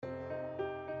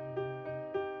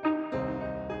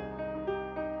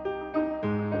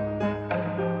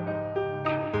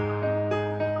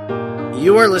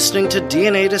You are listening to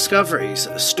DNA Discoveries,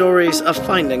 Stories of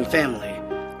Finding Family.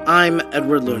 I'm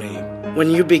Edward Looney. When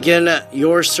you begin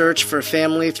your search for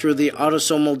family through the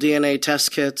autosomal DNA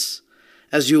test kits,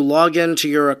 as you log into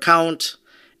your account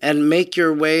and make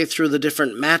your way through the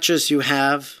different matches you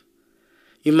have,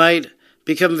 you might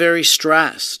become very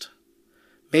stressed.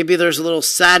 Maybe there's a little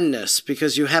sadness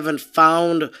because you haven't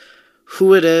found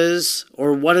who it is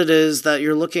or what it is that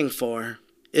you're looking for.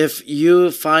 If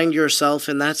you find yourself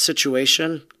in that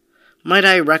situation, might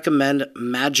I recommend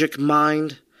Magic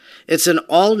Mind? It's an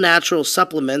all-natural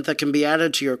supplement that can be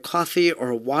added to your coffee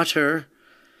or water,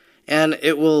 and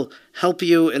it will help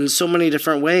you in so many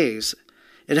different ways.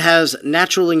 It has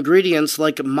natural ingredients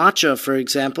like matcha, for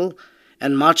example,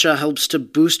 and matcha helps to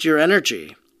boost your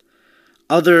energy.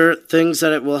 Other things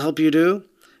that it will help you do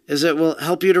is it will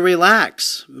help you to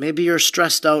relax. Maybe you're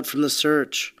stressed out from the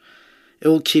search. It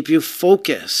will keep you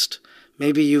focused.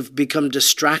 Maybe you've become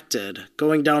distracted,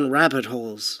 going down rabbit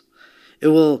holes. It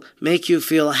will make you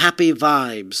feel happy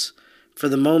vibes for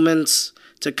the moments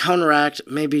to counteract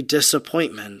maybe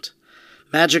disappointment.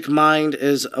 Magic Mind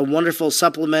is a wonderful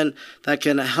supplement that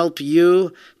can help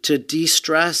you to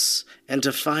de-stress and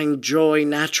to find joy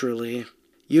naturally.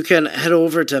 You can head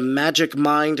over to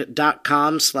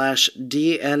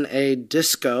magicmind.com/DNA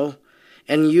Disco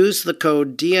and use the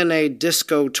code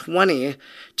DNADisco20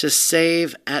 to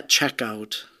save at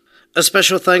checkout. A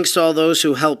special thanks to all those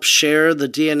who help share the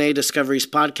DNA Discoveries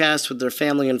podcast with their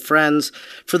family and friends,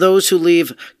 for those who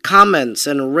leave comments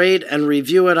and rate and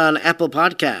review it on Apple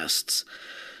Podcasts.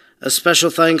 A special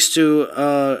thanks to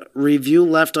a review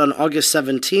left on August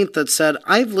 17th that said,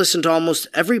 "I've listened to almost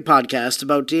every podcast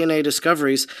about DNA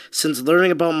Discoveries since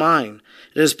learning about mine.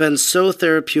 It has been so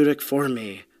therapeutic for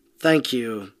me. Thank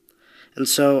you." And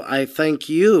so I thank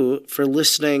you for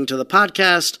listening to the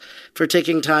podcast, for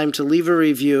taking time to leave a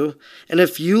review. And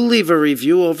if you leave a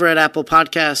review over at Apple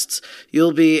Podcasts,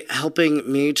 you'll be helping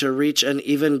me to reach an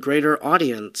even greater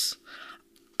audience.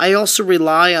 I also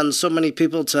rely on so many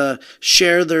people to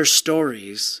share their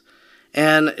stories.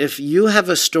 And if you have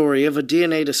a story of a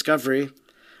DNA discovery,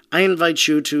 I invite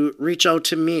you to reach out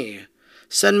to me.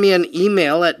 Send me an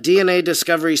email at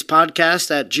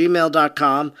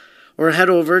dnadiscoveriespodcast@gmail.com or head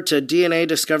over to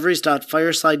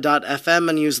dnadiscoveries.fireside.fm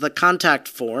and use the contact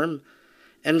form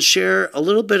and share a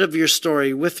little bit of your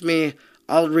story with me.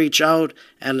 I'll reach out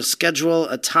and schedule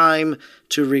a time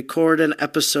to record an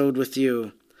episode with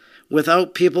you.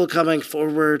 Without people coming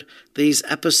forward, these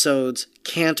episodes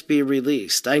can't be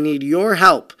released. I need your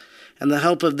help and the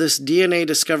help of this DNA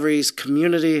Discoveries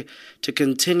community to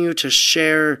continue to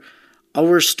share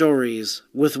our stories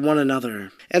with one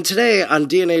another. And today on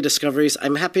DNA Discoveries,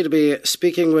 I'm happy to be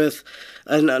speaking with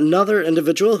another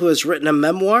individual who has written a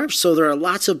memoir. So there are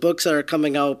lots of books that are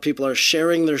coming out. People are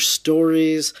sharing their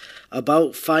stories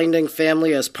about finding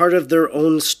family as part of their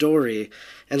own story.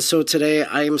 And so today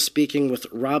I am speaking with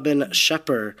Robin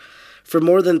Schepper. For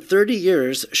more than 30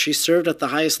 years, she served at the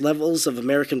highest levels of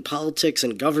American politics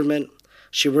and government.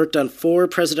 She worked on 4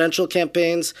 presidential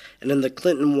campaigns and in the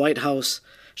Clinton White House.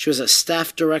 She was a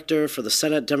staff director for the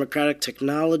Senate Democratic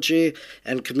Technology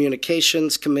and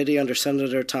Communications Committee under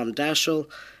Senator Tom Daschle,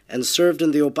 and served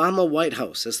in the Obama White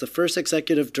House as the first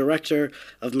executive director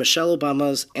of Michelle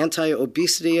Obama's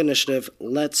anti-obesity initiative,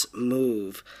 Let's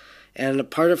Move. And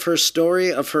part of her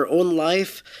story of her own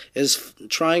life is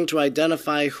trying to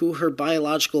identify who her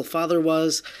biological father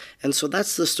was. And so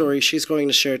that's the story she's going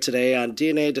to share today on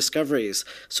DNA Discoveries.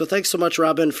 So thanks so much,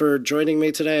 Robin, for joining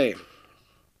me today.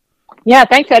 Yeah,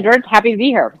 thanks, Edward. Happy to be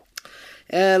here.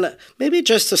 And maybe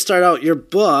just to start out, your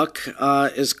book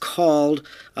is called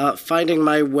Finding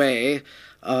My Way,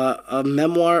 a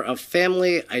memoir of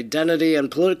family, identity, and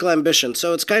political ambition.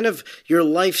 So it's kind of your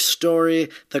life story.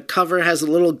 The cover has a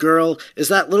little girl. Is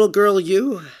that little girl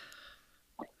you?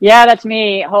 Yeah, that's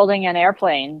me holding an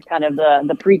airplane, kind of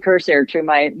the precursor to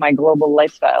my global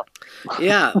lifestyle.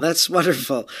 Yeah, that's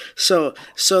wonderful. So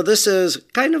this is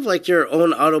kind of like your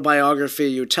own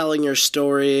autobiography, you telling your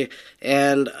story,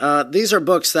 and these are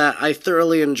books that I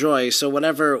thoroughly enjoy. So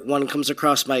whenever one comes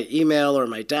across my email or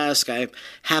my desk, I'm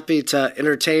happy to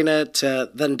entertain it,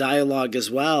 to then dialogue as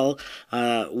well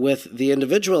with the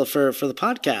individual for the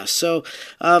podcast. So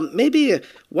maybe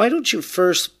why don't you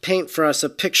first paint for us a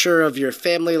picture of your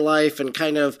family life and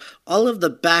kind of all of the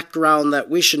background that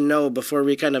we should know before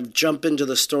we kind of jump into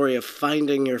the story of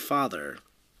finding your father.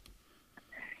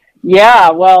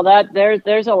 Yeah, well,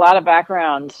 there's a lot of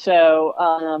background. So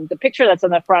the picture that's on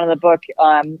the front of the book,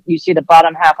 you see the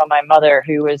bottom half of my mother,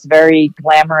 who was very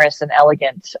glamorous and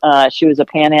elegant. She was a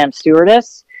Pan Am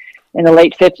stewardess in the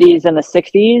late 50s and the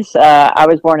 60s. I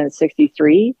was born in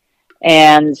 63.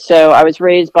 And so I was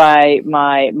raised by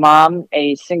my mom,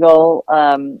 a single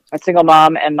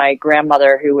mom, and my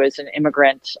grandmother, who was an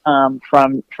immigrant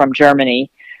from Germany.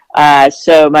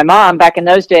 So my mom, back in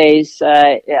those days,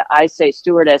 I say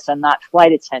stewardess and not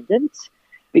flight attendant,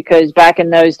 because back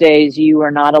in those days you were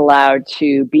not allowed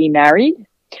to be married,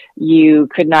 you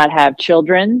could not have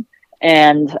children,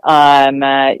 and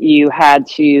you had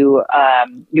to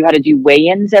do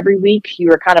weigh-ins every week. You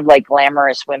were kind of like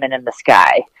glamorous women in the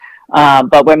sky.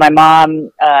 But when my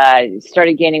mom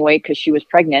started gaining weight because she was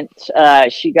pregnant,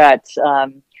 she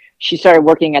started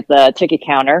working at the ticket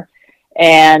counter,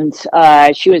 and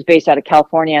she was based out of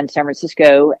California and San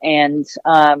Francisco, and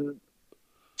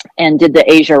did the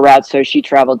Asia route. So she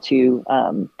traveled to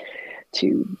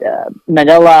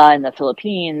Manila in the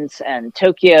Philippines, and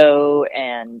Tokyo,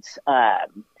 and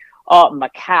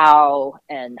Macau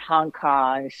and Hong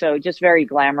Kong. So just very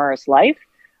glamorous life.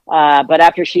 But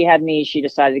after she had me, she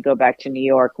decided to go back to New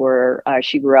York, where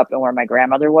she grew up and where my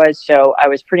grandmother was. So I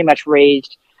was pretty much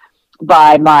raised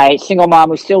by my single mom,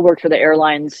 who still worked for the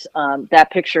airlines. That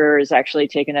picture is actually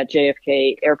taken at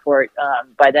JFK Airport.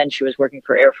 By then, she was working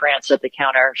for Air France at the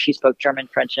counter. She spoke German,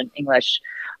 French, and English.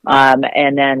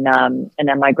 And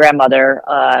then my grandmother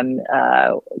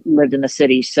lived in the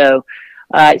city. So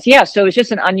so it was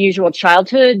just an unusual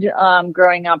childhood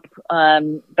growing up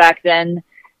back then.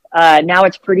 Now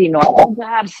it's pretty normal to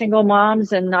have single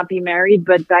moms and not be married,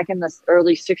 but back in the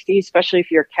early 60s, especially if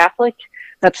you're Catholic,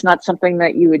 that's not something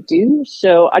that you would do.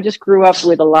 So I just grew up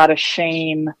with a lot of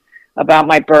shame about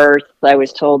my birth. I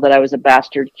was told that I was a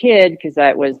bastard kid, because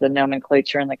that was the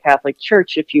nomenclature in the Catholic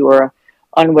Church if you were an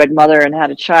unwed mother and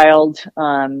had a child.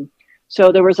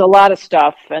 So there was a lot of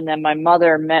stuff. And then my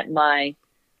mother met my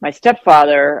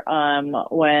stepfather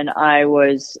when I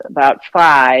was about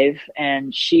 5,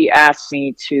 and she asked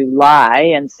me to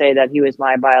lie and say that he was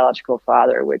my biological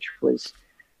father, which was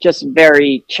just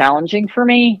very challenging for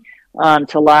me,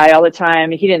 to lie all the time.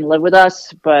 He didn't live with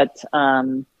us, but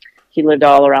he lived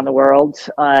all around the world.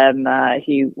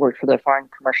 He worked for the Foreign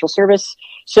Commercial Service.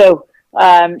 So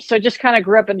just kind of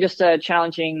grew up in just a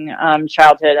challenging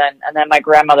childhood, and then my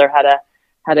grandmother had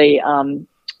a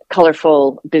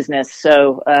colorful business.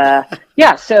 So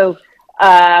so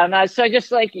I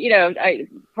just, like,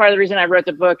 part of the reason I wrote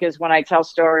the book is when I tell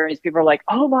stories, people are like,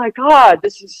 oh my God,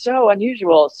 this is so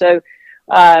unusual. So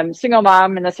single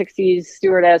mom in the 60s,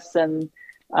 stewardess, and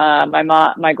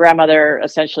my grandmother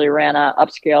essentially ran a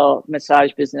upscale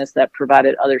massage business that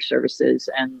provided other services,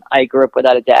 and I grew up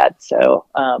without a dad. So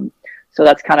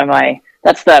that's kind of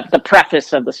that's the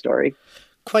preface of the story.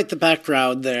 Quite the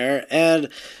background there. And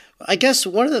I guess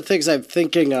one of the things I'm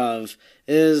thinking of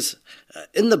is,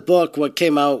 in the book, what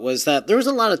came out was that there was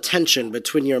a lot of tension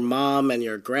between your mom and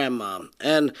your grandma.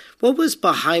 And what was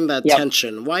behind that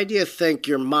tension? Why do you think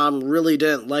your mom really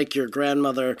didn't like your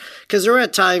grandmother? Because there were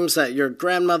times that your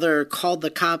grandmother called the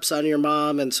cops on your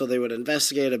mom, and so they would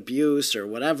investigate abuse or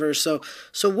whatever. So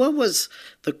what was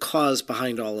the cause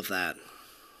behind all of that?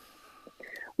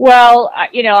 Well,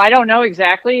 I don't know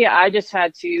exactly. I just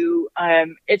had to,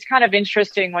 it's kind of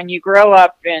interesting when you grow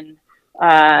up in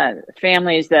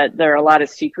families that there are a lot of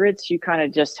secrets. You kind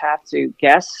of just have to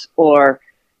guess, or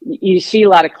you see a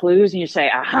lot of clues and you say,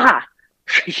 aha,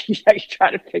 you try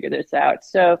to figure this out.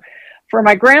 So for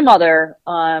my grandmother,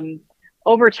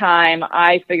 over time,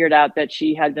 I figured out that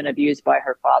she had been abused by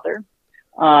her father,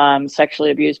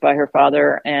 sexually abused by her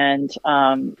father, and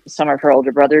some of her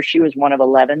older brothers. She was one of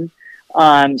 11.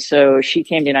 So she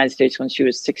came to the United States when she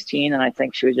was 16, and I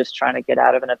think she was just trying to get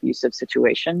out of an abusive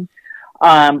situation.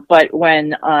 But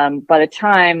when, by the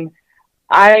time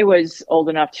I was old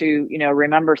enough to,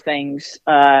 remember things,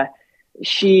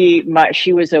 she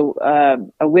was a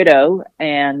widow,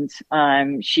 and,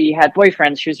 she had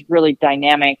boyfriends. She was really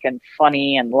dynamic and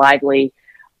funny and lively.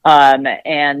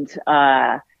 Every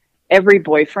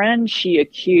boyfriend she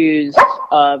accused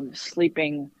of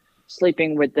sleeping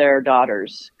with their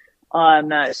daughters.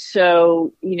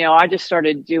 So, I just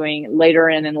started doing later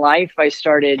in life. I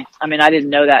didn't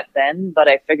know that then, but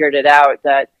I figured it out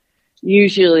that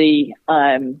usually,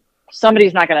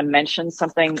 somebody's not going to mention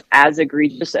something as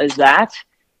egregious as that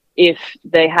if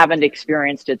they haven't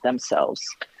experienced it themselves.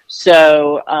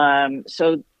 So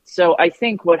I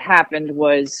think what happened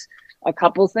was a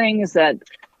couple things. That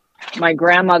my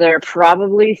grandmother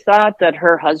probably thought that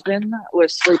her husband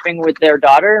was sleeping with their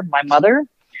daughter, my mother.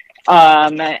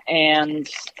 And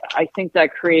I think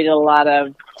that created a lot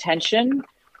of tension.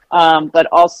 But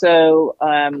also,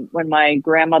 when my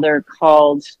grandmother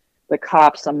called the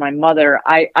cops on my mother,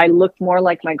 I looked more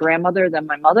like my grandmother than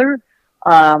my mother.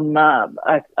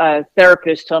 A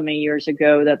therapist told me years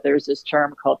ago that there's this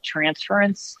term called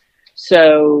transference.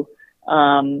 So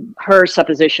her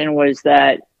supposition was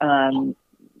that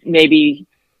maybe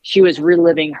she was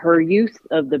reliving her youth,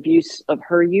 of the abuse of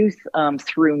her youth,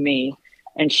 through me,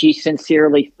 and she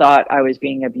sincerely thought I was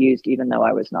being abused, even though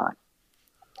I was not.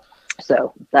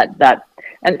 So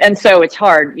and so it's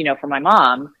hard, for my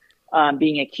mom,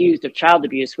 being accused of child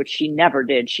abuse, which she never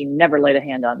did. She never laid a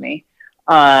hand on me.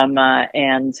 I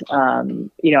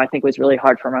think it was really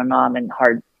hard for my mom and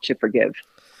hard to forgive.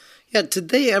 Yeah, did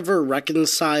they ever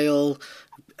reconcile?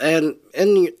 And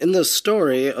in the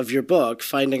story of your book,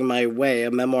 Finding My Way,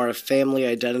 a memoir of family,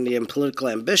 identity, and political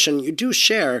ambition, you do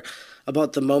share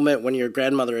about the moment when your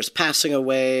grandmother is passing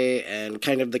away and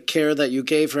kind of the care that you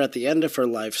gave her at the end of her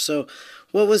life. So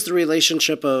what was the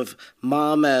relationship of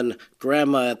mom and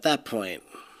grandma at that point?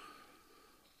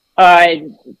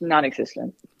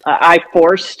 Non-existent. I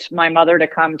forced my mother to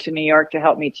come to New York to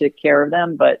help me take care of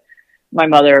them, but my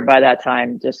mother by that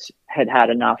time just had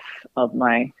enough of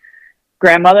my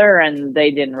grandmother, and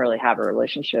they didn't really have a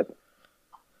relationship.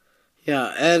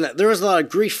 Yeah, and there was a lot of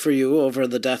grief for you over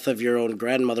the death of your own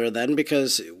grandmother then,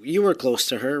 because you were close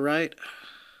to her, right?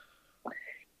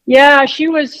 Yeah, she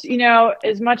was,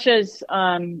 as much as,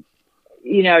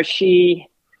 she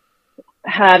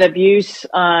had abuse,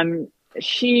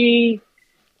 she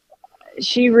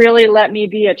really let me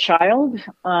be a child.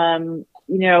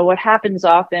 What happens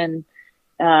often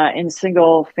in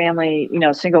single family,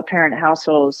 single parent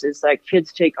households is that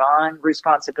kids take on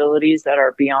responsibilities that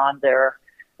are beyond their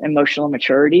emotional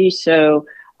maturity. So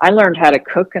I learned how to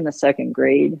cook in the second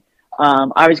grade.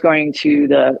 I was going to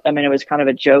it was kind of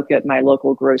a joke at my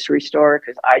local grocery store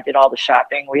because I did all the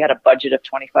shopping. We had a budget of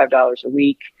 $25 a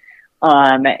week.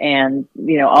 And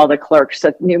all the clerks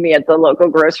that knew me at the local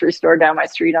grocery store down my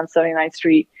street on 79th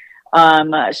Street.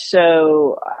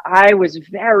 So I was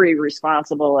very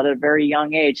responsible at a very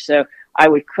young age. So I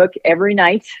would cook every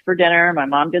night for dinner. My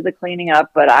mom did the cleaning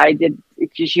up, but I did,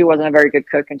 she wasn't a very good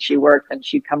cook and she worked, and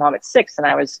she'd come home at 6 and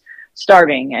I was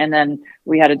starving. And then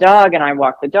we had a dog and I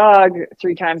walked the dog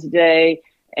 3 times a day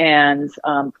and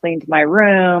cleaned my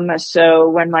room. So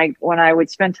when I would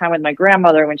spend time with my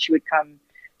grandmother, when she would come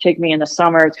take me in the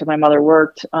summers because my mother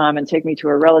worked, and take me to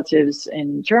her relatives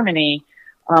in Germany,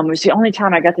 it was the only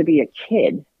time I got to be a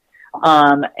kid.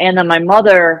 And then my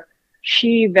mother,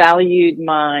 she valued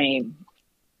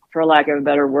for lack of a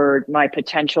better word, my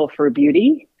potential for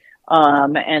beauty.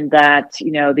 And that,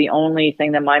 the only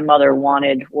thing that my mother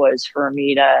wanted was for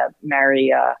me to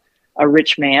marry a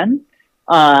rich man.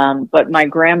 But my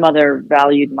grandmother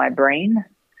valued my brain.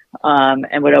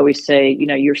 And would always say,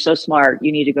 you're so smart,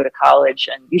 you need to go to college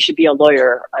and you should be a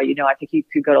lawyer. I think you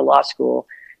could go to law school.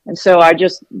 And so I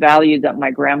just valued that my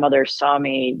grandmother saw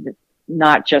me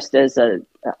not just as an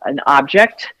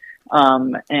object.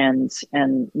 And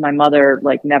my mother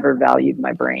never valued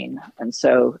my brain. And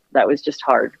so that was just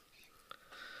hard.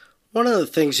 One of the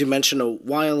things you mentioned a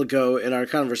while ago in our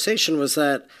conversation was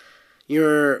that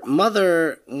your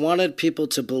mother wanted people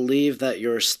to believe that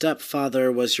your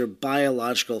stepfather was your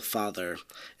biological father.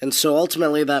 And so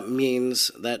ultimately that means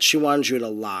that she wanted you to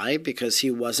lie because he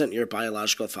wasn't your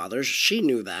biological father. She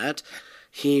knew that.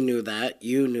 He knew that.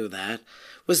 You knew that.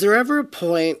 Was there ever a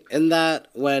point in that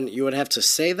when you would have to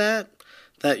say that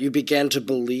you began to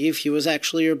believe he was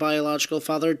actually your biological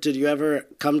father? Did you ever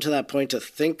come to that point to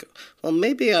think, well,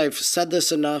 maybe I've said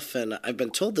this enough and I've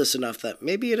been told this enough that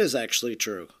maybe it is actually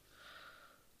true?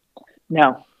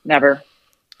 No, never.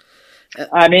 It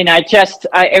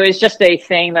was just a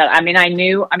thing that,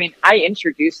 I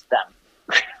introduced them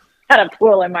at a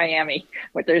pool in Miami,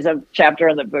 but there's a chapter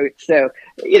in the book. So,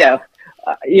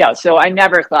 so I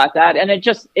never thought that. And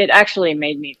it actually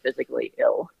made me physically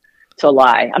ill to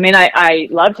lie. I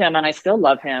loved him and I still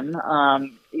love him.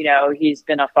 He's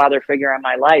been a father figure in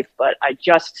my life, but I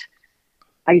just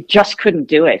couldn't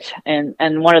do it.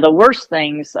 And one of the worst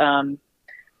things,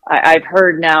 I've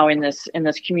heard now in this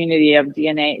community of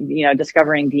DNA,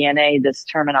 discovering DNA, this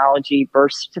terminology,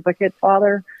 birth certificate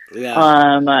father.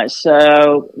 Yeah.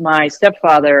 So my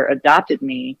stepfather adopted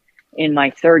me in my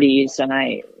 30s, and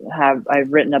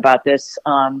I've written about this.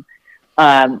 And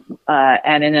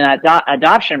in an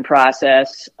adoption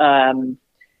process,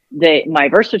 my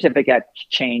birth certificate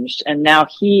changed, and now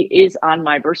he is on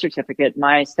my birth certificate,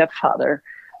 my stepfather.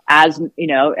 As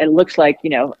it looks like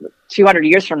 200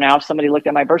 years from now, if somebody looked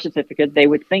at my birth certificate, they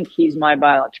would think he's my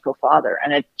biological father,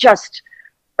 and it just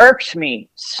irked me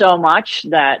so much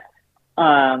that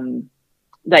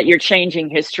you're changing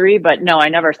history. But no, I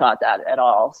never thought that at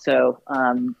all. So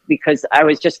because I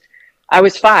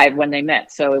was 5 when they met,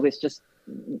 so it was just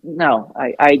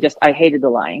I hated the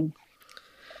lying.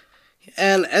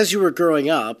 And as you were growing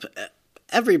up,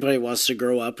 everybody wants to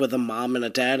grow up with a mom and a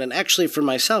dad. And actually, for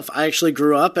myself, I actually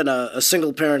grew up in a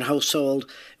single-parent household.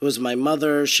 It was my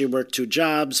mother. She worked 2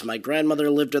 jobs. My grandmother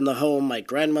lived in the home. My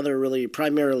grandmother really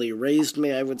primarily raised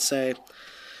me, I would say.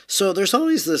 So there's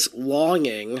always this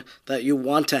longing that you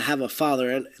want to have a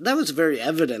father, and that was very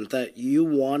evident that you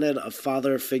wanted a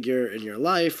father figure in your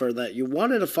life, or that you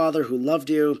wanted a father who loved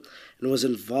you and was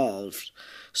involved.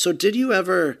 So did you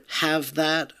ever have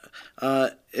that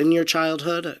in your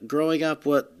childhood growing up?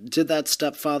 What did that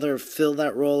stepfather fill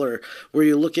that role, or were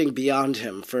you looking beyond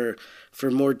him for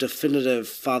more definitive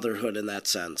fatherhood in that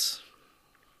sense?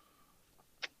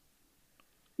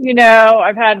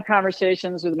 I've had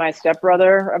conversations with my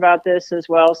stepbrother about this as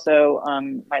well. So,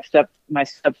 my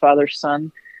stepfather's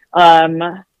son,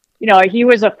 he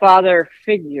was a father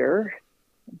figure,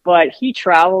 but he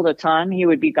traveled a ton. He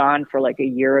would be gone for like a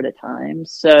year at a time.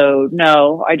 So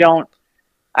no, I don't,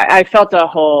 I felt a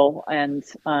hole. And,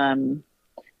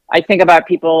 I think about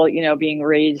people, being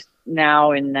raised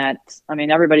now in that,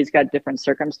 everybody's got different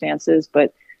circumstances,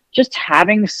 but just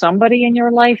having somebody in your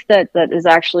life that is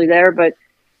actually there. But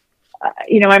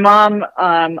my mom,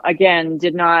 again,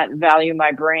 did not value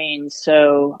my brain.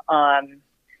 So,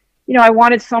 I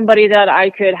wanted somebody that I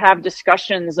could have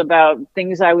discussions about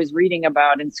things I was reading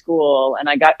about in school. And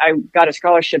I got a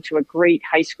scholarship to a great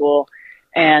high school,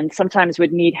 and sometimes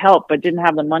would need help, but didn't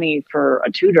have the money for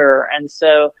a tutor. And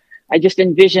so I just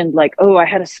envisioned like, oh, I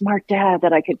had a smart dad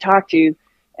that I could talk to.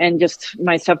 And just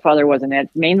my stepfather wasn't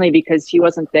it, mainly because he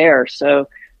wasn't there. So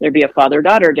there'd be a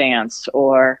father-daughter dance,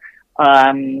 or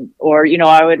I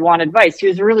would want advice.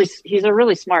 He's a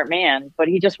really smart man, but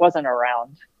he just wasn't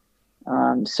around.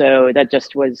 So that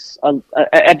just was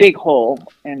a big hole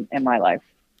in my life.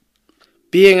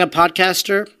 Being a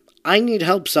podcaster, I need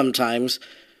help sometimes,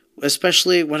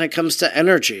 especially when it comes to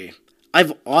energy.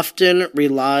 I've often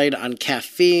relied on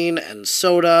caffeine and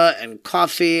soda and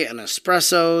coffee and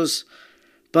espressos,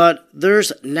 but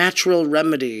there's natural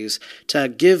remedies to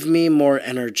give me more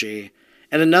energy.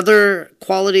 And another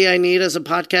quality I need as a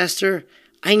podcaster,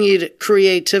 I need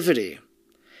creativity.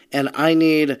 And I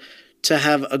need to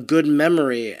have a good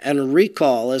memory and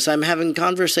recall as I'm having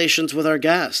conversations with our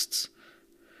guests.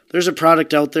 There's a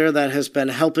product out there that has been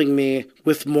helping me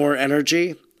with more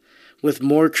energy, with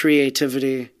more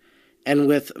creativity, and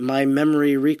with my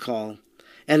memory recall.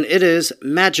 And it is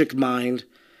Magic Mind.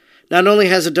 Not only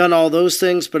has it done all those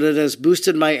things, but it has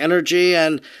boosted my energy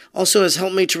and also has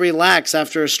helped me to relax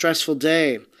after a stressful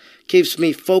day. Keeps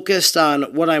me focused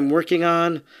on what I'm working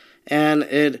on, and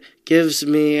it gives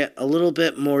me a little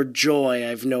bit more joy,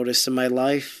 I've noticed, in my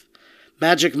life.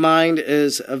 Magic Mind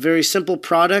is a very simple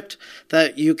product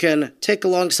that you can take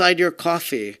alongside your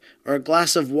coffee or a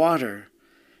glass of water,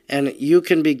 and you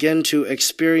can begin to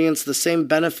experience the same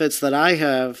benefits that I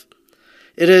have.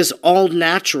 It is all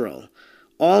natural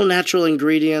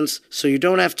ingredients, so you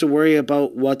don't have to worry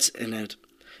about what's in it.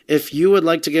 If you would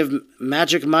like to give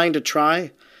Magic Mind a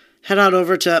try, head on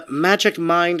over to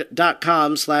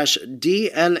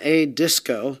magicmind.com/DNA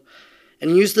Disco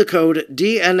and use the code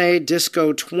DNA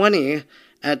Disco 20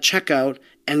 at checkout,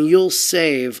 and you'll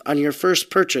save on your first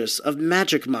purchase of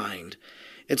Magic Mind.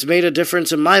 It's made a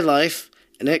difference in my life,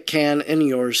 and it can in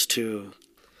yours too.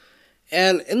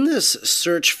 And in this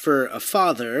search for a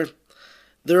father,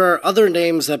 there are other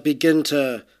names that begin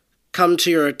to come to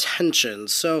your attention.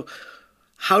 So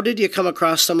how did you come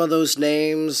across some of those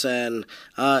names? And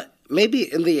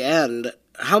maybe in the end,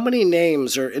 how many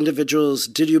names or individuals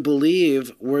did you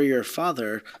believe were your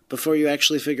father before you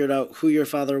actually figured out who your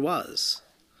father was?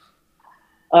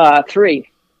 3.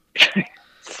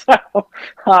 So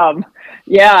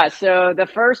the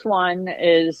first one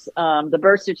is the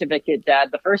birth certificate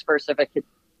dad. The first birth certificate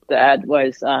dad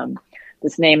was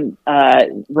this name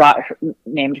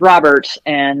named Robert,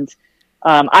 and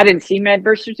I didn't see my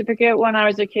birth certificate when I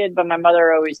was a kid, but my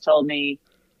mother always told me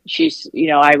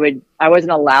I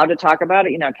wasn't allowed to talk about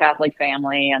it, Catholic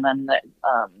family, and then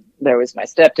there was my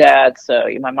stepdad. So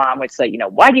my mom would say,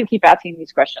 why do you keep asking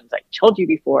these questions? I told you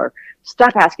before,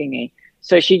 stop asking me.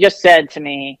 So she just said to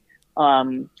me,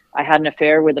 I had an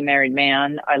affair with a married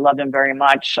man. I loved him very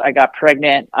much. I got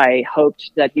pregnant. I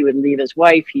hoped that he would leave his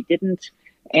wife. He didn't.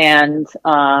 And,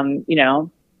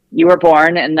 you were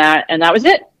born, and that was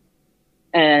it.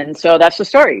 And so that's the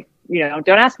story, don't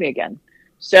ask me again.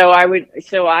 So I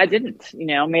didn't,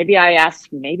 maybe I asked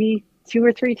 2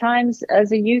 or 3 times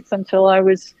as a youth until I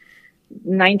was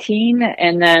 19.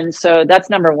 And then, so that's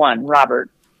number 1,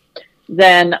 Robert.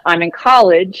 Then I'm in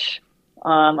college.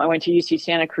 I went to UC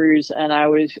Santa Cruz, and I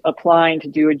was applying to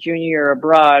do a junior year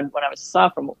abroad when I was a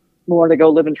sophomore to go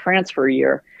live in France for a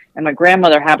year. And my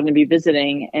grandmother happened to be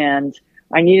visiting, and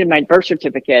I needed my birth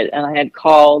certificate, and I had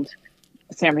called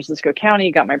San Francisco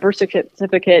County, got my birth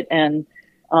certificate, and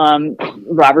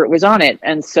Robert was on it.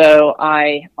 And so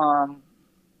I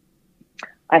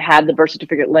had the birth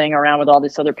certificate laying around with all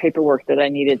this other paperwork that I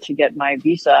needed to get my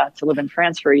visa to live in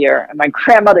France for a year. And my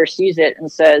grandmother sees it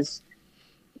and says,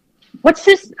 what's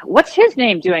his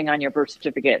name doing on your birth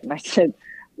certificate? And I said,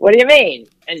 what do you mean?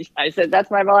 And I said, that's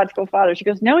my biological father. She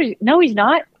goes, no, he's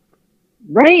not.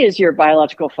 Ray is your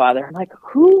biological father. I'm like,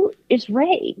 who is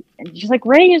Ray? And she's like,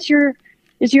 Ray is your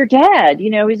dad. You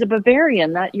know, he's a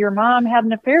Bavarian that your mom had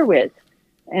an affair with.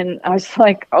 And I was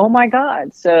like, oh my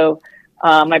God. So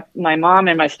my mom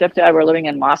and my stepdad were living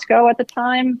in Moscow at the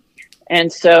time.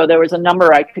 And so there was a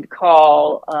number I could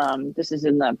call. This is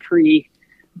in the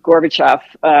pre-Gorbachev,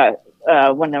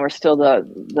 when there was still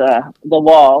the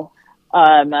wall.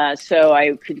 So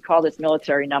I could call this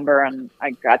military number, and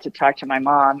I got to talk to my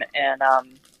mom, and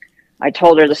I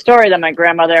told her the story that my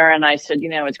grandmother, and I said, you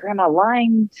know, is grandma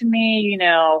lying to me? You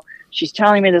know, she's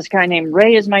telling me this guy named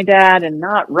Ray is my dad and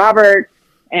not Robert.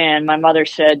 And my mother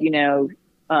said, you know,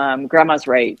 grandma's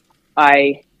right.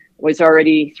 I was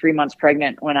already 3 months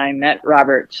pregnant when I met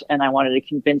Robert, and I wanted to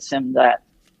convince him that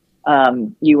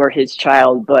you were his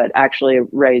child, but actually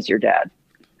Ray's your dad.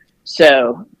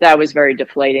 So that was very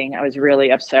deflating. I was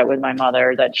really upset with my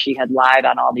mother that she had lied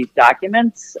on all these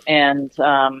documents. And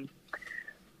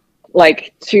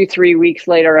like 2-3 weeks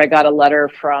later, I got a letter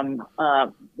from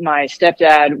my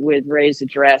stepdad with Ray's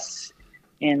address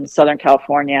in Southern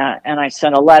California. And I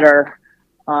sent a letter.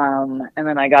 And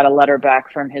then I got a letter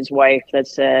back from his wife that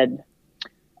said,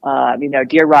 you know,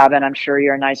 dear Robin, I'm sure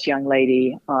you're a nice young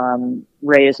lady.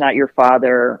 Ray is not your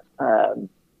father.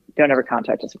 Don't ever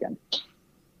contact us again.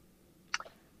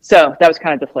 So that was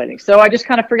kind of deflating. So I just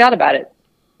kind of forgot about it.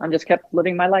 I just kept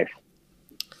living my life.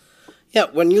 Yeah,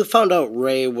 when you found out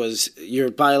Ray was your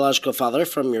biological father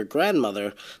from your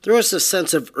grandmother, there was a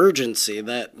sense of urgency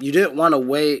that you didn't want to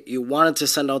wait. You wanted to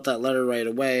send out that letter right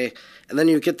away, and then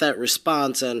you get that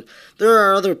response. And there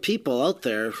are other people out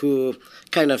there who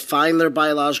kind of find their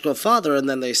biological father, and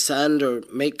then they send or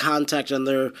make contact, and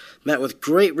they're met with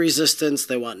great resistance.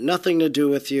 They want nothing to do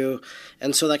with you,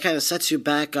 and so that kind of sets you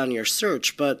back on your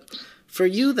search. But for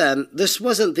you then, this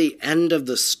wasn't the end of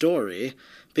the story,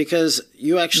 because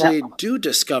you actually do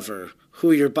discover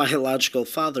who your biological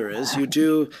father is. You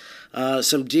do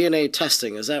some DNA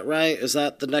testing. Is that right? Is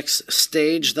that the next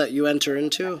stage that you enter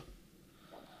into?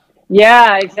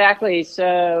 Yeah, exactly.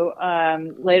 So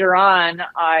later on,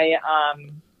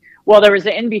 well, there was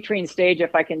an in-between stage,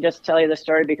 if I can just tell you the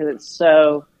story, because it's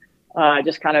so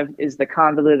just kind of is the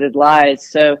convoluted lies.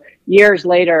 So years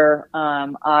later,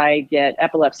 I get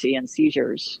epilepsy and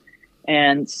seizures.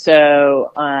 And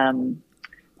so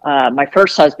my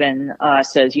first husband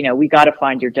says, you know, we got to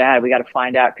find your dad. We got to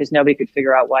find out, because nobody could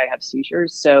figure out why I have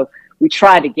seizures. So we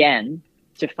tried again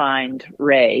to find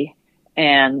Ray,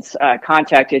 and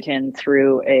contacted him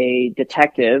through a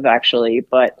detective, actually,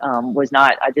 but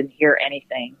I didn't hear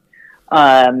anything.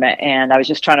 And I was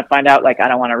just trying to find out, like, I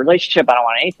don't want a relationship. I don't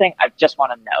want anything. I just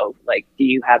want to know, like, do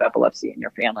you have epilepsy in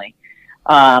your family?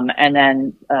 And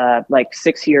then like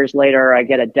 6 years later, I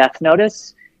get a death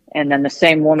notice. And then the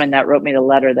same woman that wrote me the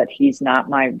letter that he's not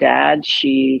my dad,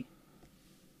 she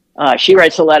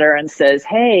writes a letter and says,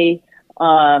 hey,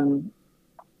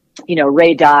 you know,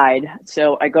 Ray died.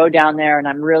 So I go down there, and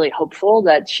I'm really hopeful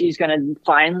that she's going to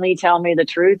finally tell me the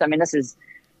truth. I mean, this is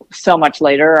so much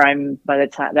later. By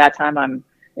that time I'm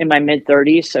in my mid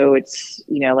 30s. So it's,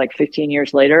 you know, like 15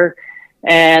 years later.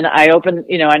 And I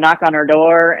knock on her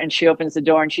door, and she opens the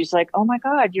door, and she's like, oh my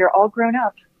God, you're all grown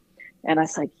up. And I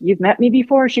was like, you've met me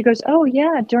before? She goes, oh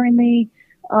yeah, during the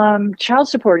child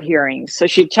support hearings. So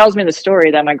she tells me the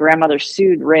story that my grandmother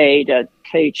sued Ray to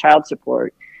pay child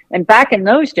support. And back in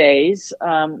those days,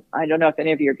 I don't know if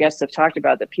any of your guests have talked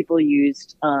about that, people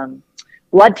used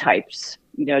blood types,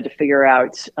 you know, to figure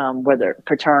out whether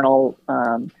paternal,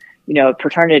 you know,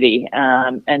 paternity.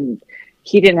 And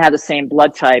he didn't have the same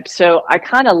blood type. So I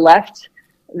kind of left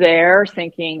there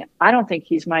thinking, I don't think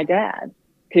he's my dad.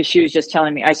 Because she was just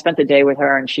telling me, I spent the day with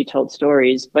her and she told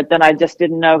stories, but then I just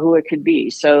didn't know who it could be.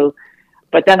 So,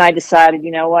 but then I decided,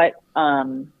 you know what?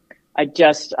 I'm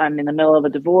in the middle of a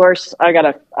divorce. I'm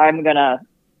going to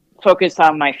focus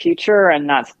on my future and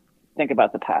not think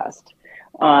about the past.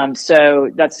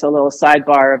 So that's a little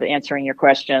sidebar of answering your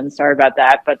question. Sorry about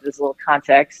that, but there's a little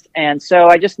context. And so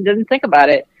I just didn't think about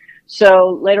it.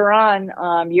 So later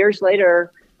on, years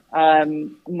later,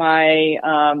 my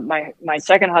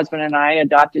second husband and I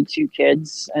adopted 2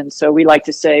 kids. And so we like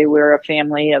to say we're a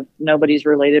family of nobody's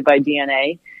related by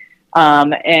DNA.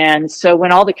 And so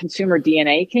when all the consumer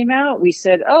DNA came out, we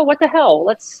said, oh, what the hell?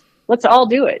 Let's all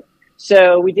do it.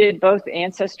 So we did both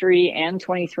Ancestry and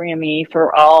 23andMe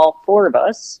for all four of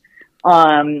us.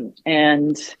 And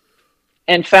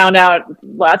found out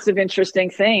lots of interesting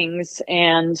things.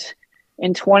 And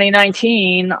in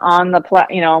 2019 on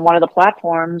on one of the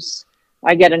platforms,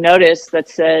 I get a notice that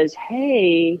says,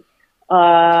 hey,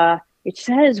 it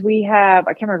says we have,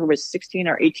 I can't remember if it was 16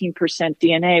 or 18%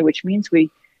 DNA, which means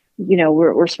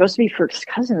we're supposed to be first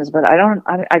cousins, but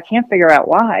I can't figure out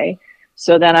why.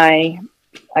 So then I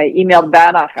emailed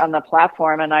back on the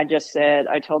platform, and I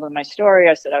told them my story.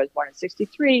 I said I was born in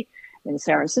 1963 in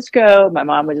San Francisco. My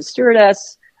mom was a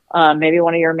stewardess. Maybe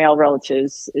one of your male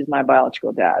relatives is my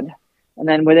biological dad. And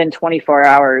then within 24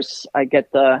 hours, I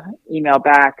get the email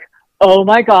back, oh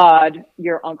my God,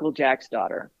 you're Uncle Jack's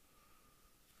daughter.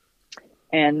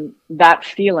 And that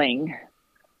feeling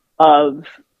of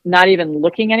not even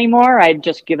looking anymore, I'd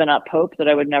just given up hope that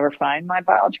I would never find my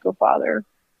biological father,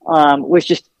 was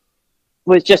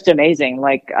just amazing.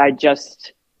 Like I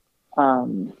just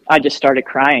started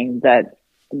crying that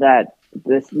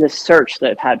this search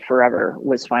that I've had forever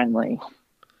was finally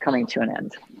coming to an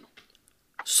end.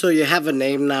 So you have a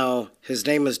name now. His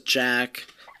name is Jack.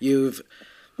 You've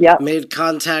made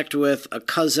contact with a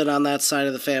cousin on that side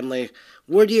of the family.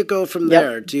 Where do you go from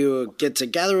there? Do you get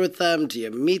together with them? Do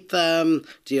you meet them?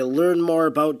 Do you learn more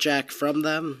about Jack from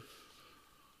them?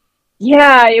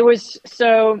 Yeah, it was,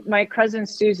 so my cousin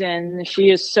Susan, she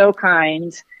is so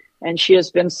kind, and she has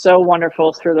been so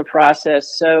wonderful through the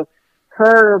process. So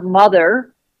her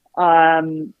mother,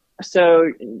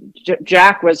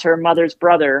 Jack was her mother's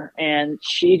brother, and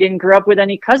she didn't grow up with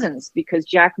any cousins because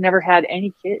Jack never had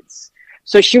any kids.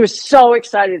 So she was so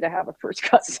excited to have a first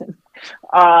cousin.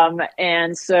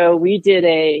 And so we did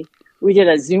a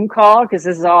Zoom call, because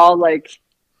this is all like,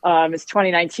 it's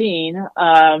 2019.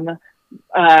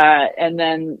 And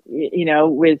then,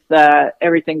 with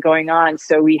everything going on,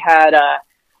 so we had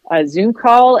a Zoom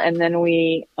call, and then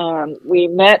we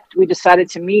decided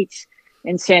to meet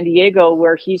in San Diego,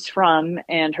 where he's from,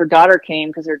 and her daughter came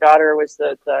because her daughter was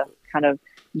the kind of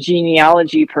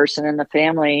genealogy person in the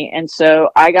family. And so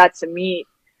I got to meet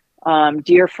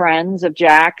dear friends of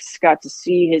Jack's, got to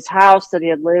see his house that he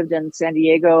had lived in San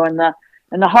Diego. And the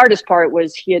hardest part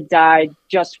was he had died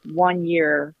just 1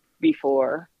 year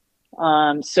before.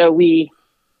 So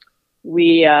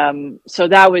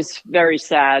that was very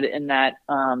sad in that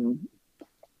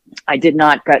I did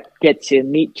not get to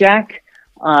meet Jack,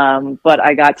 but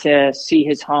I got to see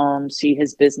his home, see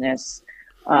his business,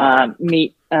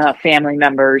 meet family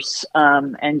members,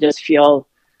 and just feel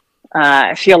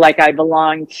like I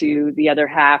belonged to the other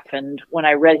half. And when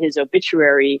I read his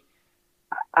obituary,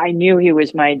 I knew he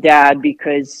was my dad,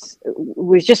 because it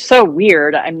was just so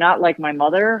weird. I'm not like my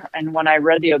mother. And when I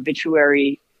read the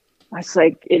obituary, I was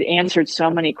like, it answered so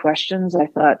many questions. I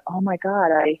thought, oh my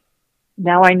God,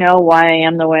 now I know why I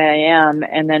am the way I am.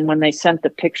 And then when they sent the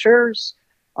pictures,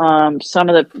 some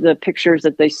of the pictures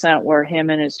that they sent were him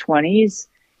in his 20s.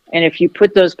 And if you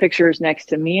put those pictures next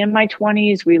to me in my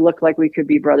 20s, we looked like we could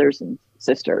be brothers and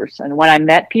sisters. And when I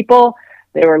met people,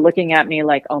 they were looking at me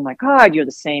like, oh my God, you're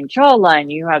the same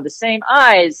jawline, you have the same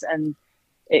eyes. And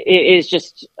it is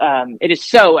just, it is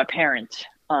so apparent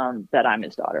that I'm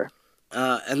his daughter.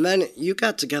 And then you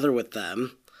got together with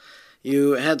them.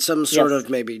 You had some sort of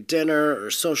maybe dinner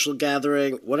or social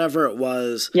gathering, whatever it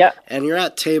was. Yeah. And you're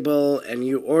at table and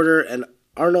you order an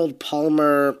Arnold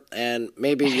Palmer and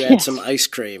maybe you had some ice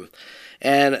cream.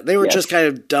 And they were just kind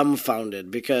of dumbfounded,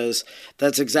 because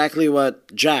that's exactly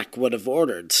what Jack would have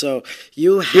ordered. So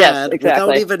you had,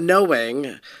 without even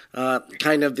knowing,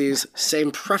 kind of these same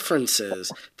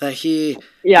preferences that he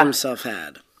himself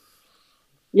had.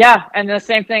 Yeah, and the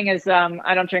same thing is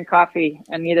I don't drink coffee,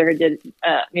 and neither did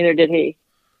he.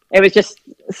 It was just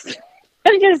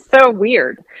so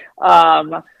weird.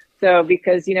 So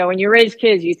because when you raise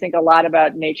kids, you think a lot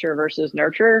about nature versus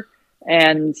nurture.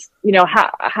 And,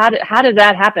 how did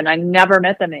that happen? I never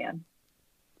met the man.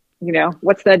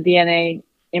 What's that DNA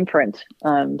imprint?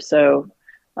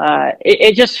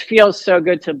 It just feels so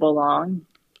good to belong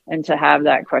and to have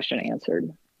that question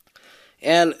answered.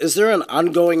 And is there an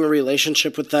ongoing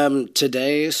relationship with them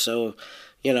today? So,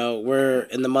 we're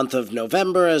in the month of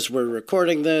November as we're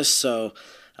recording this, so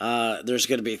there's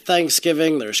going to be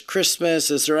Thanksgiving, there's Christmas.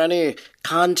 Is there any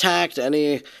contact,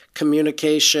 any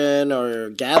communication or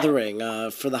gathering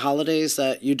for the holidays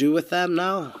that you do with them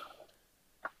now?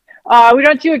 We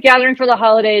don't do a gathering for the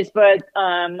holidays, but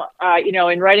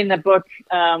in writing the book,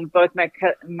 both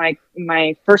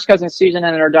my first cousin Susan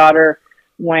and her daughter,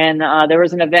 when there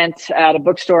was an event at a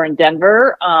bookstore in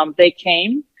Denver, they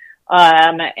came.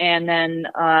 And then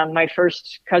my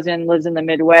first cousin lives in the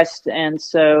Midwest, and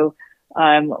so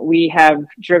we have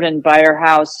driven by our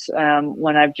house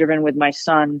when I've driven with my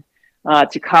son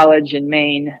to college in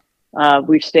Maine.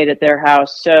 We've stayed at their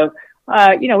house. So,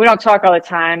 we don't talk all the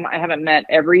time. I haven't met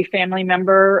every family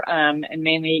member, and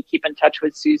mainly keep in touch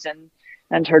with Susan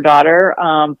and her daughter.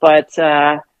 We're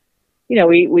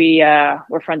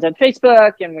friends on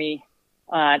Facebook, and we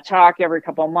talk every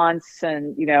couple of months,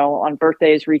 and on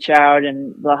birthdays reach out,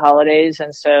 and the holidays.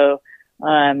 And so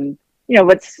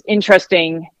what's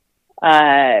interesting,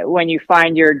 when you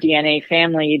find your DNA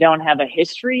family, you don't have a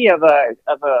history of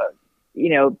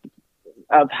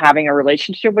having a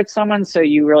relationship with someone, so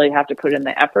you really have to put in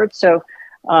the effort. So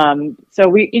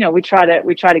we try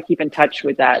to keep in touch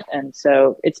with that, and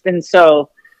so it's been so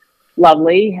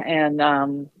lovely. And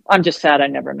I'm just sad I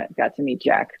never got to meet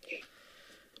Jack.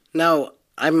 Now,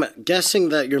 I'm guessing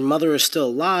that your mother is still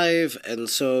alive, and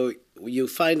so you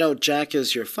find out Jack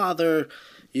is your father,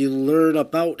 you learn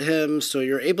about him, so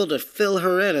you're able to fill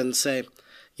her in and say,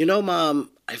 Mom,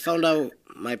 I found out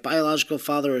my biological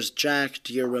father is Jack.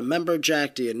 Do you remember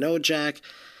Jack? Do you know Jack?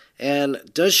 And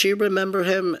does she remember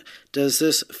him? Does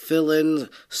this fill in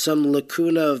some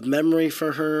lacuna of memory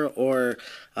for her, or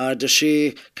does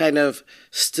she kind of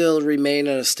still remain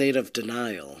in a state of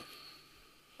denial?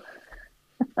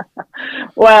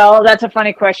 Well, that's a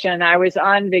funny question. I was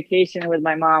on vacation with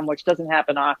my mom, which doesn't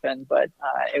happen often, but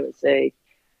it was a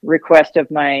request of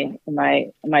my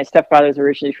stepfather's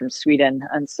originally from Sweden,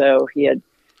 and so he had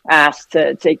asked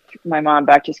to take my mom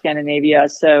back to Scandinavia.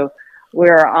 So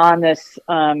we're on this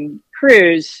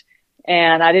cruise,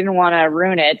 and I didn't want to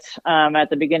ruin it at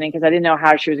the beginning because I didn't know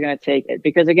how she was going to take it.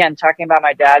 Because again, talking about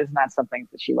my dad is not something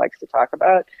that she likes to talk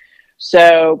about.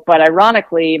 So, but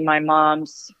ironically, my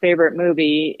mom's favorite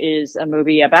movie is a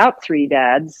movie about three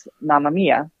dads, Mamma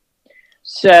Mia.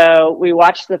 So we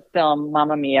watched the film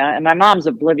Mamma Mia, and my mom's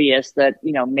oblivious that,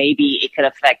 maybe it could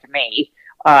affect me.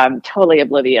 Totally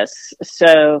oblivious.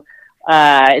 So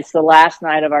it's the last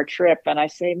night of our trip, and I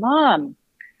say, Mom,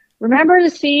 remember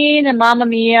the scene in Mamma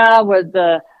Mia where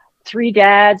the three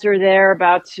dads are there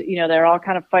about, they're all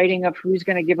kind of fighting of who's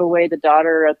going to give away the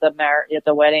daughter at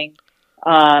the wedding.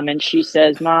 And she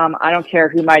says, Mom, I don't care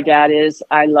who my dad is.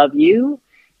 I love you.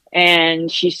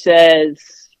 And she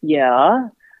says, yeah.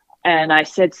 And I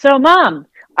said, so Mom,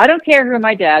 I don't care who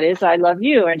my dad is. I love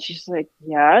you. And she's like,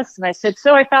 yes. And I said,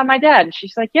 so I found my dad. And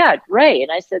she's like, yeah, Ray.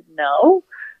 And I said, no,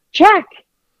 Jack.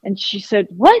 And she said,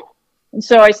 what? And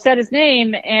so I said his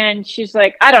name, and she's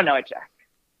like, I don't know it, Jack.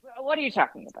 What are you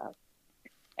talking about?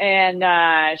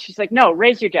 And she's like, no,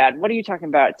 Ray's your dad. What are you talking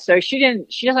about? So she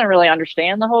doesn't really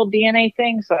understand the whole DNA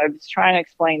thing. So I was trying to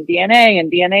explain DNA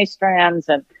and DNA strands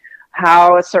and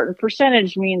how a certain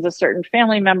percentage means a certain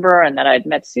family member, and that I'd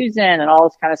met Susan and all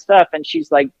this kind of stuff. And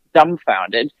she's like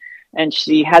dumbfounded. And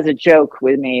she has a joke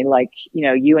with me, like,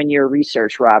 you and your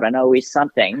research, Robin, always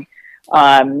something.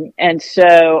 And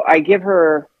so I give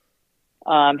her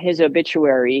his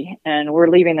obituary, and we're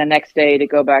leaving the next day to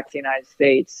go back to the United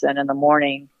States. And in the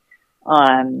morning,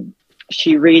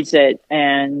 she reads it,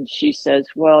 and she says,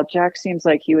 well, Jack seems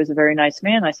like he was a very nice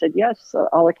man. I said, yes,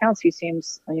 all accounts, he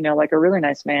seems, like a really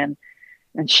nice man.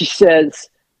 And she says,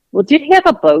 well, did he have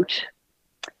a boat?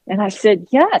 And I said,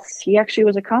 yes, he actually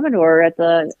was a Commodore at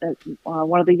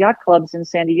one of the yacht clubs in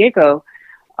San Diego.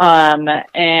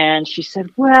 And she said,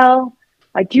 well,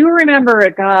 I do remember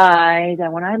a guy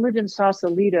that when I lived in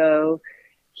Sausalito,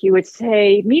 he would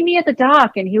say, meet me at the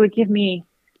dock, and he would give me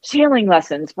sailing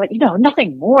lessons, but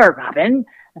nothing more, Robin.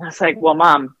 And I was like, well,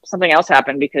 Mom, something else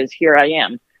happened because here I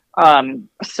am.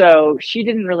 So she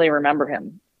didn't really remember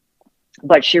him,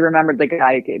 but she remembered the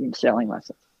guy who gave me sailing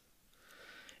lessons.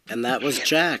 And that was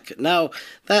Jack. Now,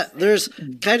 there's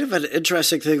kind of an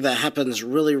interesting thing that happens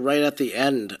really right at the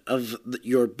end of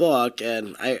your book,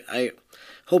 and I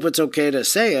hope it's okay to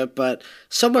say it, but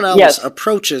someone else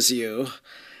approaches you,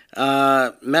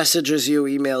 messages you,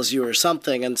 emails you or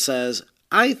something, and says,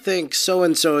 I think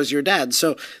so-and-so is your dad.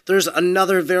 So there's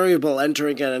another variable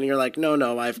entering in, and you're like,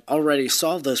 no, I've already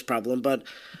solved this problem. But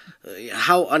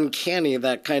how uncanny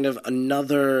that kind of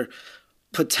another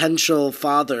potential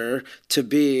father to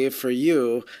be for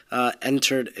you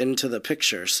entered into the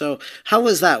picture. So how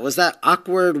was that? Was that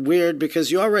awkward, weird?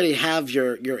 Because you already have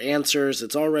your answers.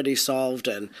 It's already solved.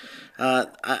 And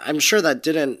I'm sure that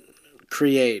didn't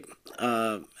create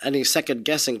any second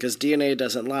guessing, because DNA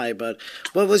doesn't lie. But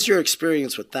what was your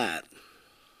experience with that?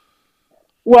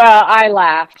 Well, I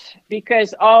laughed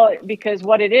because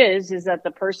what it is that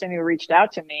the person who reached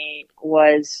out to me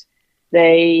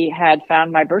they had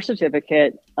found my birth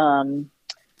certificate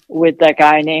with that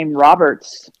guy named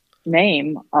Roberts,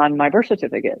 name on my birth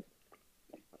certificate.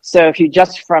 So if you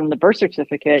just from the birth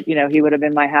certificate, he would have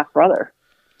been my half brother.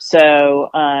 So,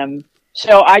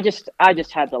 so I just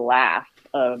had to laugh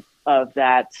of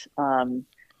that.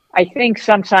 I think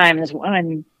sometimes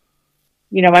when,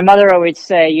 my mother always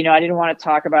say, I didn't want to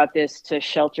talk about this to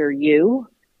shelter you.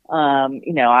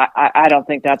 I don't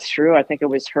think that's true. I think it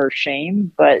was her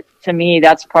shame, but to me,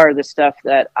 that's part of the stuff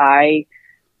that I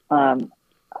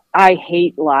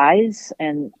hate lies,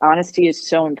 and honesty is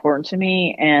so important to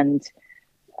me. And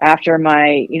after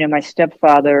my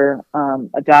stepfather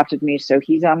adopted me, so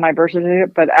he's on my birth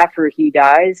certificate, but after he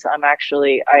dies, I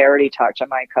already talked to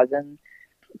my cousin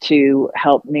to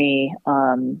help me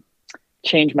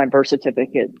change my birth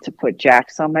certificate to put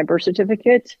Jack's on my birth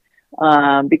certificate,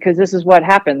 because this is what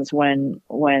happens when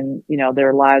there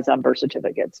are lies on birth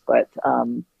certificates. But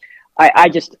I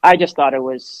just thought it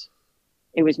was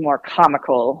more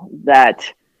comical that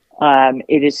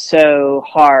it is so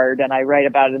hard, and I write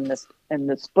about it in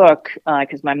this book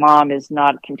because my mom is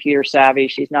not computer savvy,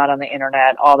 she's not on the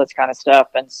internet, all this kind of stuff.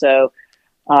 And so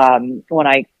when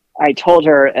I told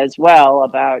her as well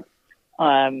about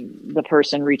the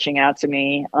person reaching out to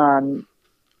me,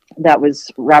 that was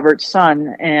Robert's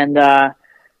son, and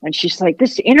she's like,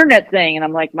 this internet thing, and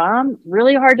I'm like, Mom,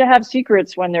 really hard to have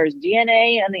secrets when there's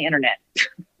DNA and the internet.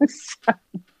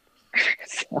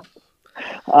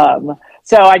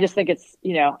 So I just think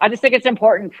it's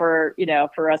important for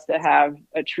us to have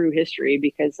a true history,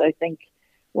 because I think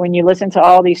when you listen to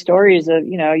all these stories of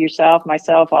yourself,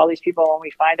 myself, all these people, when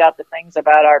we find out the things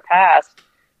about our past,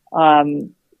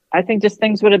 I think just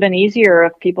things would have been easier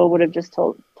if people would have just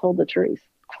told the truth.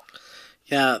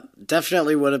 Yeah,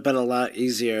 definitely would have been a lot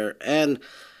easier. And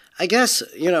I guess,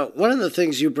 one of the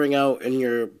things you bring out in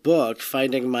your book,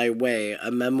 Finding My Way,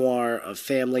 a memoir of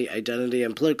family, identity,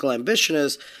 and political ambition,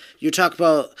 is you talk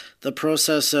about the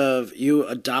process of you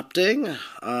adopting.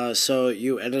 So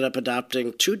you ended up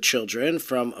adopting 2 children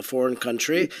from a foreign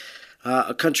country,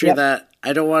 a country Yep. that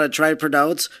I don't want to try to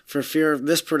pronounce for fear of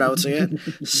mispronouncing it.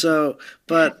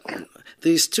 But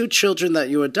these 2 children that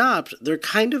you adopt, they're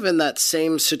kind of in that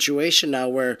same situation now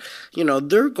where,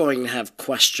 they're going to have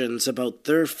questions about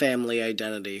their family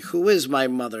identity. Who is my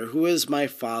mother? Who is my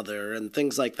father? And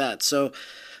things like that. So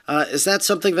is that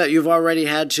something that you've already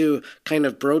had to kind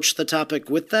of broach the topic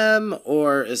with them?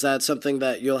 Or is that something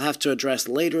that you'll have to address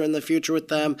later in the future with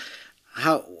them?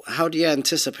 How do you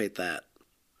anticipate that?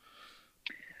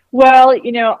 Well,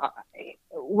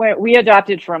 we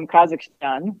adopted from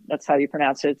Kazakhstan. That's how you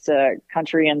pronounce it. It's a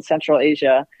country in Central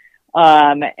Asia.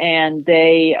 And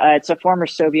it's a former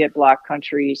Soviet bloc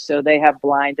country. So they have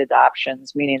blind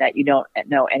adoptions, meaning that you don't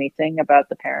know anything about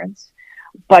the parents.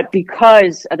 But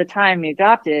because at the time we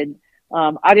adopted,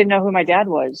 I didn't know who my dad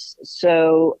was.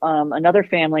 So another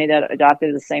family that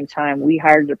adopted at the same time, we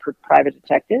hired a private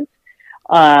detective.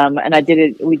 And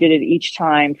we did it each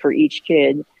time for each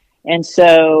kid. And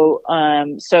so,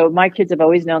 so my kids have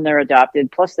always known they're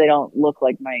adopted. Plus, they don't look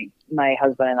like my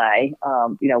husband and I.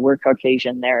 We're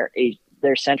Caucasian;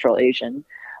 they're Central Asian,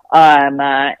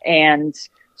 and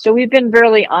so we've been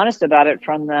really honest about it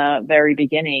from the very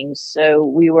beginning. So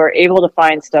we were able to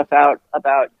find stuff out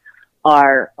about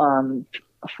our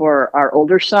for our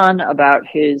older son, about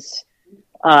his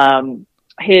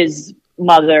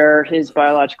mother, his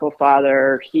biological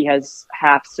father. He has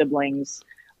half siblings.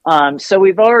 So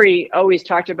we've always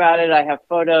talked about it. I have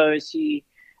photos. We've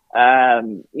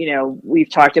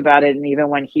talked about it. And even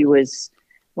when he was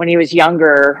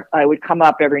younger, I would come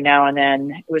up every now and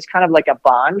then. It was kind of like a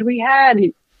bond we had.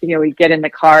 We'd get in the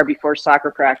car before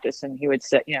soccer practice, and he would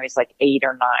say, he's like 8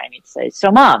 or 9. He'd say,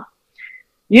 "So Mom,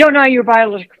 you don't know your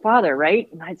biological father, right?"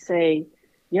 And I'd say,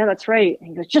 "Yeah, that's right." And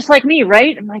he goes, "Just like me,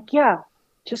 right?" I'm like, "Yeah,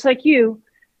 just like you."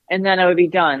 And then I would be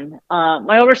done.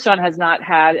 My older son has not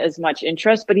had as much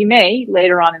interest, but he may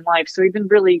later on in life. So we've been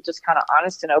really just kind of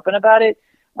honest and open about it.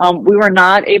 We were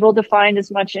not able to find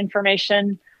as much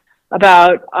information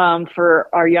about for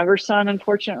our younger son,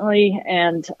 unfortunately.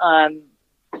 And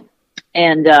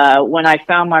when I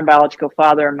found my biological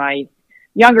father, my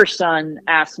younger son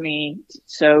asked me,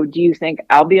 "So do you think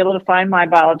I'll be able to find my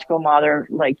biological mother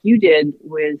like you did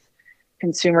with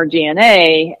consumer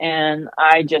DNA?" And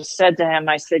I just said to him,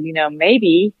 I said,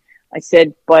 maybe. I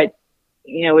said, but,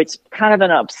 it's kind of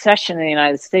an obsession in the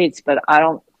United States, but I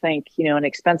don't think, an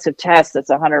expensive test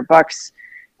that's $100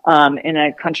 in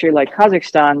a country like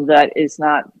Kazakhstan that is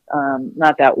not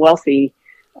that wealthy.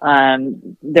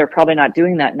 They're probably not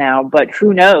doing that now, but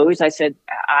who knows? I said,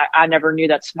 I never knew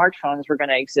that smartphones were going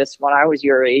to exist when I was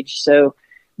your age. So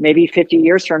maybe 50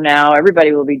 years from now,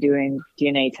 everybody will be doing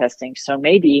DNA testing. So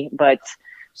maybe, but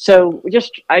So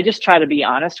I just try to be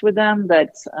honest with them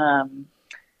that,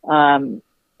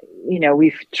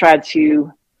 we've tried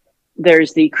to,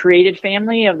 there's the created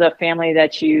family of the family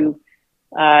that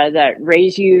that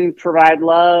raise you, provide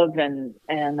love and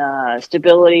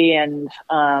stability. And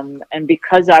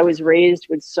because I was raised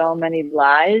with so many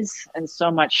lies and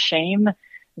so much shame,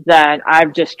 that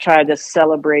I've just tried to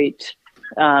celebrate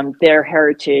their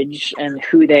heritage and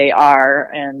who they are,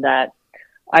 and that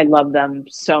I love them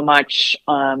so much.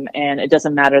 And it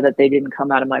doesn't matter that they didn't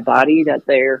come out of my body, that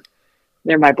they're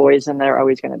my boys and they're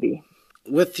always going to be.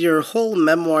 With your whole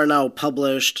memoir now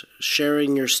published,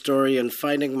 Sharing Your Story and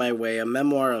Finding My Way, a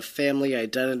memoir of family,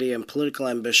 identity, and political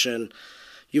ambition,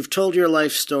 you've told your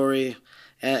life story,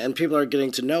 and people are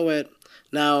getting to know it.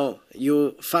 Now,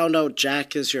 you found out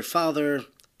Jack is your father.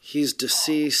 He's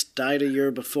deceased, died a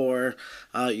year before.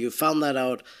 You found that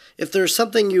out. If there's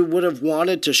something you would have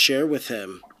wanted to share with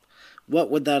him,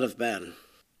 what would that have been?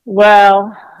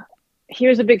 Well, he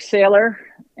was a big sailor,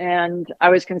 and I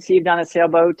was conceived on a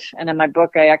sailboat. And in my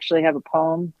book, I actually have a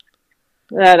poem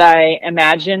that I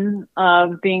imagine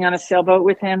of being on a sailboat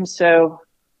with him. So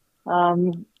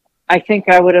I think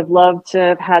I would have loved to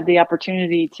have had the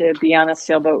opportunity to be on a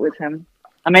sailboat with him.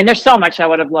 I mean, there's so much I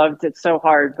would have loved. It's so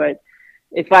hard, but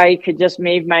if I could just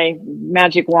wave my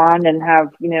magic wand and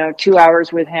have, 2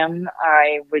 hours with him,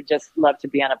 I would just love to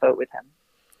be on a boat with him.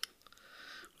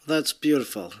 That's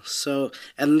beautiful. So,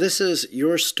 and this is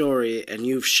your story, and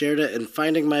you've shared it in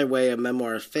Finding My Way, a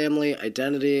memoir of family,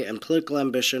 identity, and political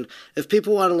ambition. If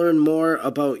people want to learn more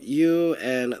about you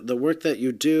and the work that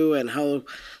you do and how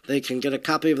they can get a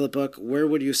copy of the book, where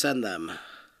would you send them?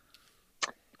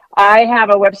 I have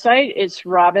a website. It's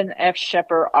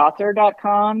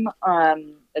robinfschepperauthor.com.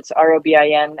 It's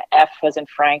ROBINF as in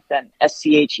Frank, then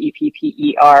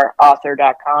SCHEPPER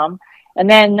author.com. And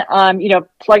then,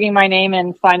 plugging my name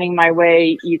and Finding My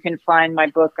Way, you can find my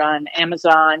book on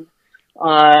Amazon,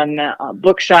 on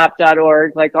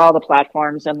bookshop.org, like all the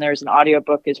platforms. And there's an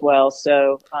audiobook as well.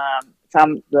 So it's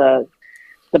on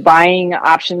the buying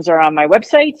options are on my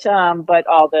website, but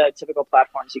all the typical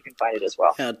platforms you can find it as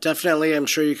well. Yeah, definitely. I'm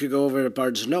sure you could go over to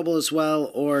Barnes & Noble as well.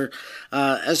 Or,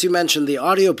 as you mentioned, the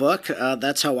audiobook.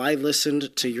 That's how I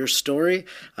listened to your story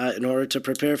in order to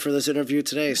prepare for this interview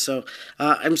today. So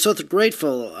I'm so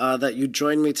grateful that you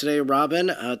joined me today,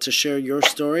 Robin, to share your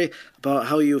story about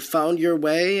how you found your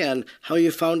way and how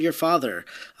you found your father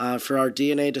for our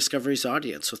DNA Discoveries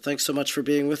audience. So thanks so much for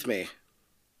being with me.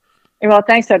 Well,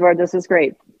 thanks, Edward. This is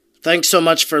great. Thanks so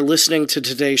much for listening to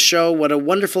today's show. What a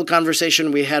wonderful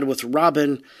conversation we had with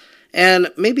Robin. And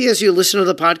maybe as you listen to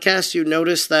the podcast, you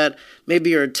notice that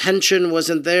maybe your attention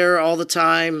wasn't there all the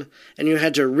time and you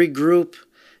had to regroup.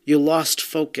 You lost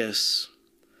focus.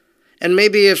 And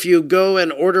maybe if you go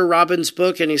and order Robin's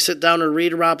book and you sit down and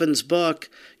read Robin's book,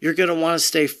 you're going to want to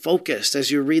stay focused as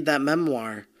you read that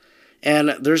memoir.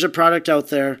 And there's a product out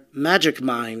there, Magic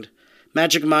Mind.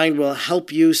 Magic Mind will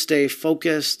help you stay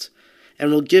focused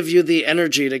and will give you the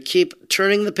energy to keep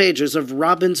turning the pages of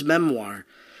Robin's memoir.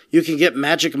 You can get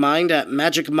Magic Mind at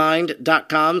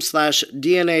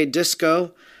magicmind.com/DNA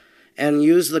Disco and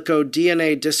use the code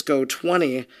DNA Disco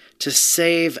 20 to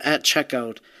save at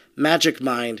checkout. Magic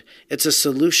Mind, it's a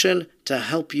solution to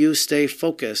help you stay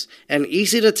focused and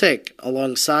easy to take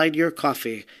alongside your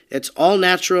coffee. It's all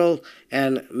natural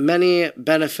and many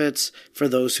benefits for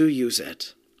those who use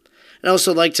it. I'd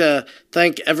also like to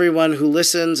thank everyone who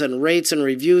listens and rates and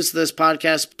reviews this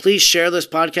podcast. Please share this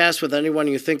podcast with anyone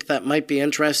you think that might be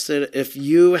interested. If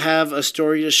you have a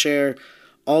story to share,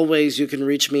 always you can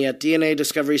reach me at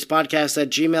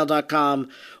dnadiscoveriespodcast@gmail.com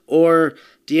or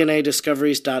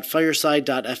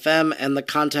dnadiscoveries.fireside.fm and the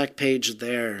contact page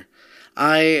there.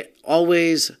 I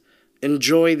always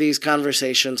enjoy these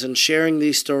conversations and sharing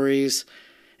these stories,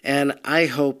 and I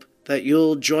hope that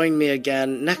you'll join me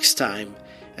again next time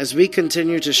as we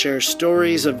continue to share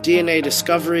stories of DNA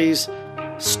discoveries,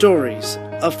 stories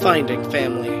of finding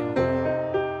family.